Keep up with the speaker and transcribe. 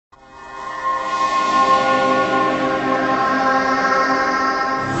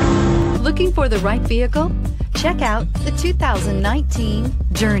Looking for the right vehicle? Check out the 2019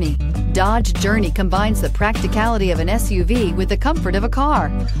 Journey. Dodge Journey combines the practicality of an SUV with the comfort of a car,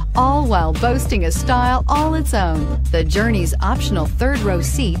 all while boasting a style all its own. The Journey's optional third-row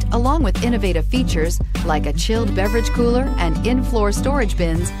seat, along with innovative features like a chilled beverage cooler and in-floor storage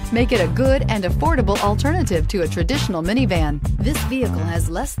bins, make it a good and affordable alternative to a traditional minivan. This vehicle has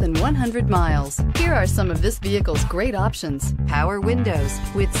less than 100 miles. Here are some of this vehicle's great options: power windows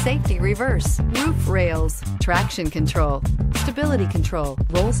with safety reverse, roof rails, traction control, stability control,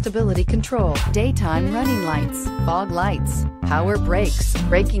 roll stability control, daytime running lights, fog lights, power brakes,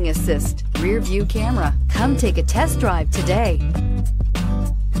 braking assist, rear view camera. Come take a test drive today.